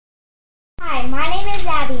Hi, my name is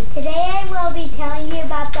Abby. Today I will be telling you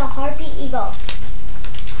about the harpy eagle.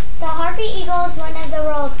 The harpy eagle is one of the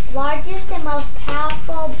world's largest and most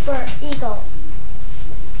powerful eagles.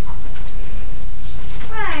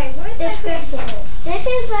 Hi, what is Description. This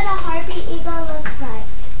is what a harpy eagle looks like.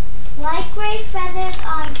 Light gray feathers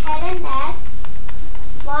on head and neck,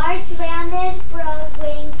 large rounded broad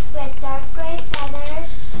wings with dark gray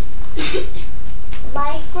feathers,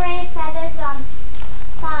 light gray feathers on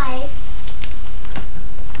thighs,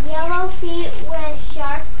 yellow feet with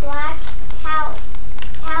sharp black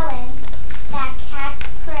talons that catch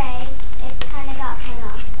prey. It kind of got cut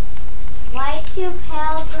off. White to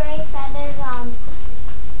pale gray feathers on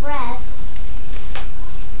breast,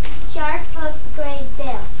 sharp hooked gray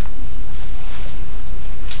bill.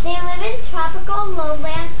 They live in tropical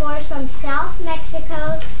lowland forests from South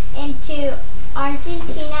Mexico into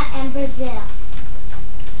Argentina and Brazil.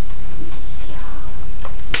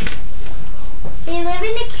 They live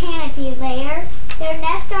in the canopy layer. Their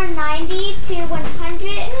nests are 90 to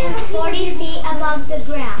 140 feet above the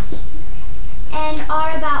ground and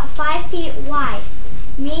are about 5 feet wide.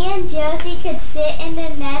 Me and Josie could sit in the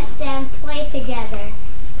nest and play together.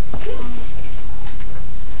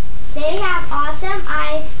 They have awesome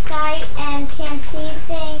eyesight and can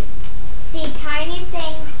see tiny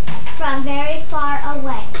things from very far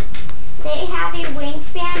away. They have a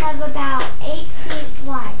wingspan of about 8 feet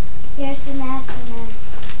wide. Here's the nest and then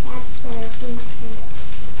that's the wingspan.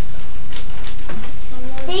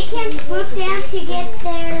 They can swoop down to get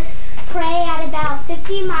their prey at about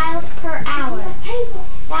 50 miles per hour.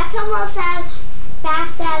 That's almost as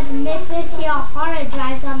fast as Mrs. Yahara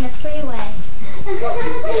drives on the freeway.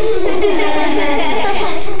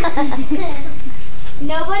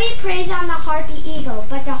 Nobody preys on the harpy eagle,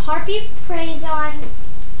 but the harpy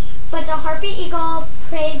eagle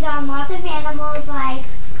preys on lots of animals like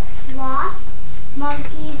sloth,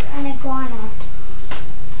 monkeys, and iguana.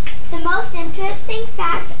 The most interesting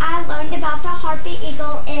fact I learned about the harpy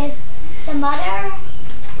eagle is the mother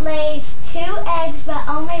lays 2 eggs, but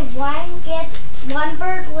only one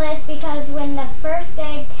bird lives because when the first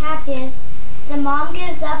egg hatches, the mom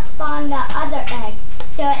gives up on the other egg,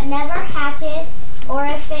 so it never hatches, or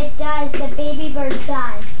if it does, the baby bird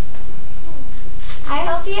dies. I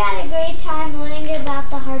hope you had a great time learning about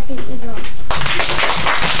the harpy eagle.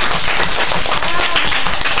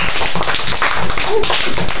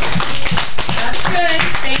 That's good.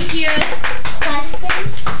 Thank you.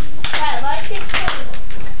 Questions? What did you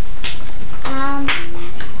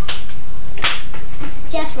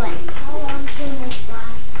Just one. How long can this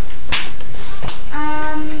last?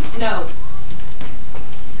 No.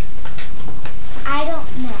 I don't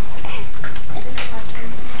know.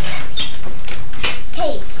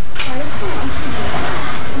 Hey, what is the monkey doing?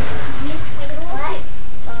 What?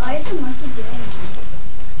 Why is the monkey doing that?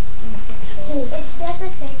 It's just a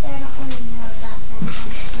picture. I don't really know about that.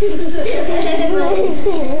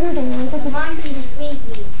 The monkey's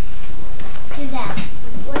squeaky. Who's that?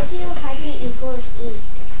 What do harpy eagles eat?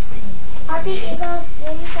 Harpy eagles,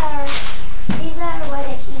 these are what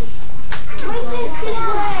it eats. What's this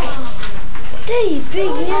guy? These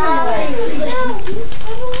big animals.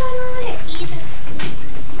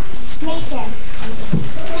 Mason.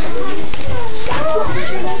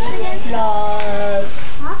 Sloth.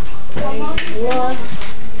 Huh? Sloth.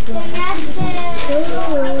 The nest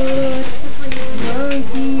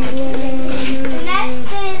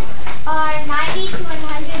are 90 to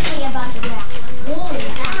 100 feet above the ground. Holy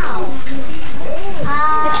cow.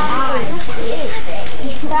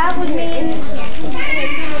 That would mean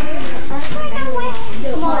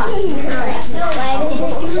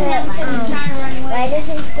why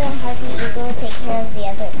doesn't the harpy eagle take care of the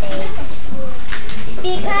other eggs?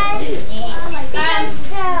 Because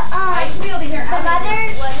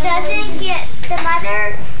the mother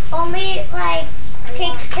only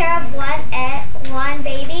takes care of one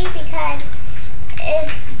baby, because if,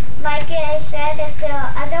 like I said, if the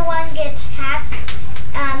other one gets hatched,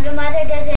 the mother doesn't